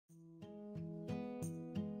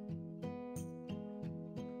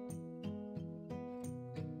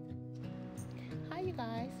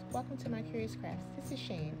guys, welcome to my Curious Crafts. This is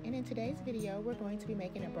Shan, and in today's video we're going to be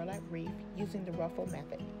making a burlap wreath using the Ruffle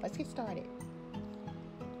method. Let's get started.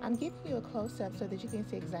 I'm giving you a close-up so that you can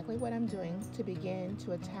see exactly what I'm doing to begin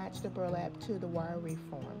to attach the burlap to the wire wreath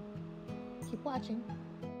form. Keep watching.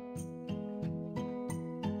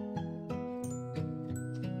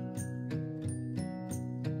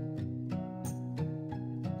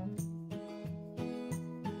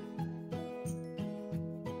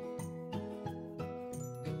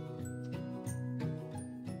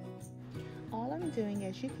 All I'm doing,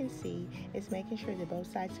 as you can see, is making sure that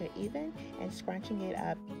both sides are even and scrunching it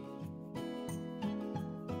up.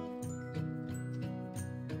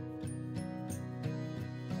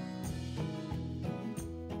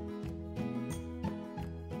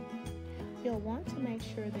 You'll want to make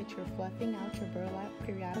sure that you're fluffing out your burlap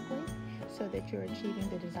periodically so that you're achieving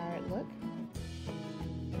the desired look.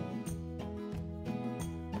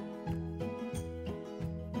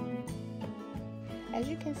 As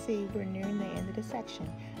you can see, we're nearing the end of the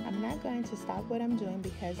section. I'm not going to stop what I'm doing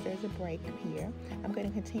because there's a break here. I'm going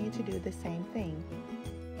to continue to do the same thing.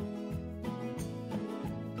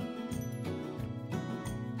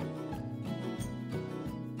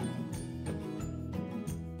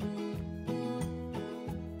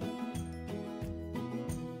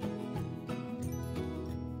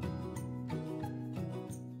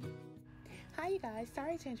 Hi you guys,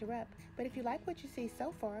 sorry to interrupt, but if you like what you see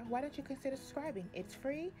so far, why don't you consider subscribing? It's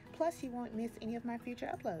free, plus you won't miss any of my future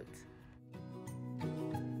uploads.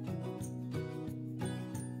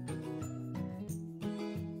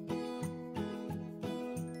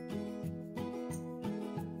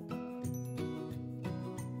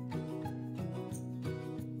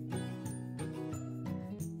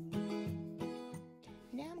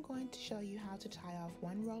 Now I'm going to show you how to tie off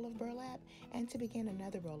one roll of burlap and to begin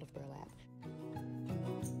another roll of burlap.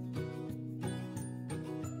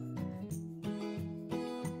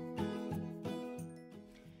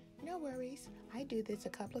 No worries, I do this a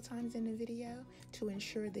couple of times in the video to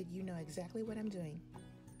ensure that you know exactly what I'm doing.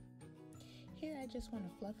 Here I just want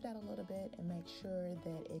to fluff it out a little bit and make sure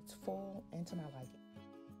that it's full and to my liking.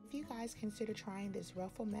 If you guys consider trying this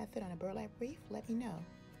Ruffle method on a burlap wreath, let me know.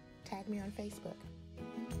 Tag me on Facebook.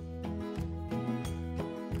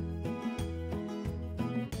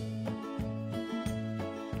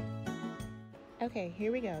 Okay,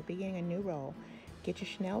 here we go, beginning a new roll. Get your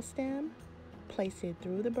chenille stem, place it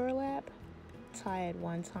through the burlap, tie it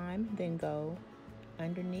one time, then go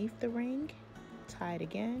underneath the ring, tie it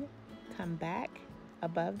again, come back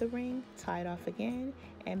above the ring, tie it off again,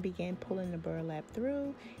 and begin pulling the burlap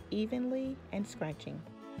through evenly and scrunching.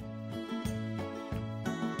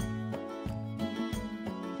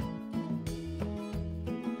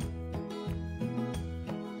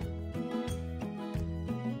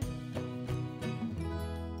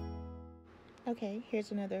 Okay,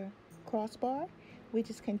 here's another crossbar. We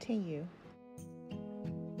just continue.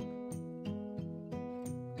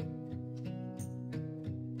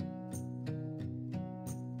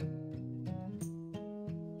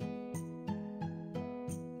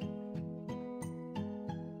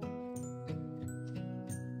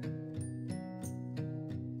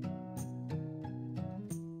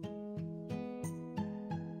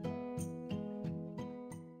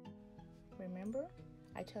 Remember,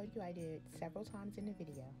 I told you I did it several times in the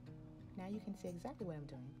video. Now you can see exactly what I'm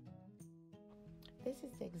doing. This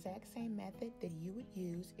is the exact same method that you would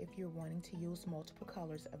use if you're wanting to use multiple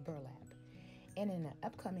colors of burlap. And in an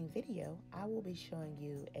upcoming video, I will be showing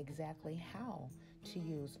you exactly how to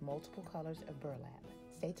use multiple colors of burlap.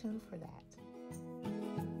 Stay tuned for that.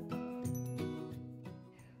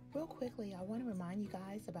 Real quickly, I want to remind you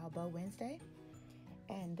guys about Bow Wednesday.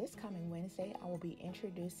 And this coming Wednesday, I will be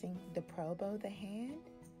introducing the Pro Bow the hand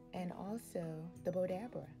and also the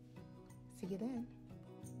Bodabra. See you then.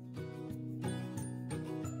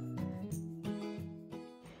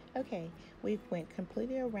 Okay, we've went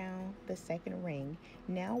completely around the second ring.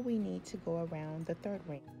 Now we need to go around the third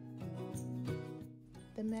ring.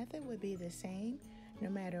 The method would be the same no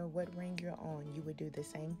matter what ring you're on. You would do the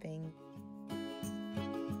same thing.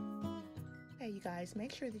 Okay, you guys,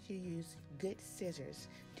 make sure that you use good scissors.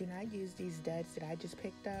 Do not use these duds that I just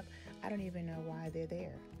picked up. I don't even know why they're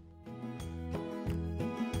there.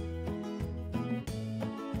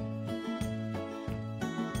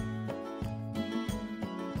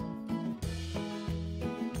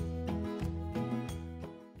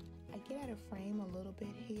 I get out of frame a little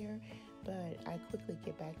bit here, but I quickly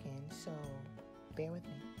get back in, so bear with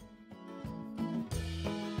me.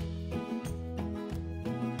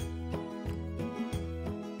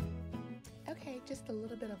 just a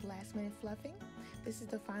little bit of last minute fluffing. This is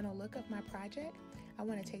the final look of my project. I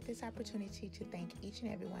want to take this opportunity to thank each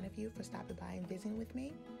and every one of you for stopping by and visiting with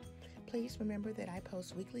me. Please remember that I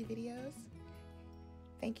post weekly videos.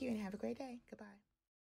 Thank you and have a great day. Goodbye.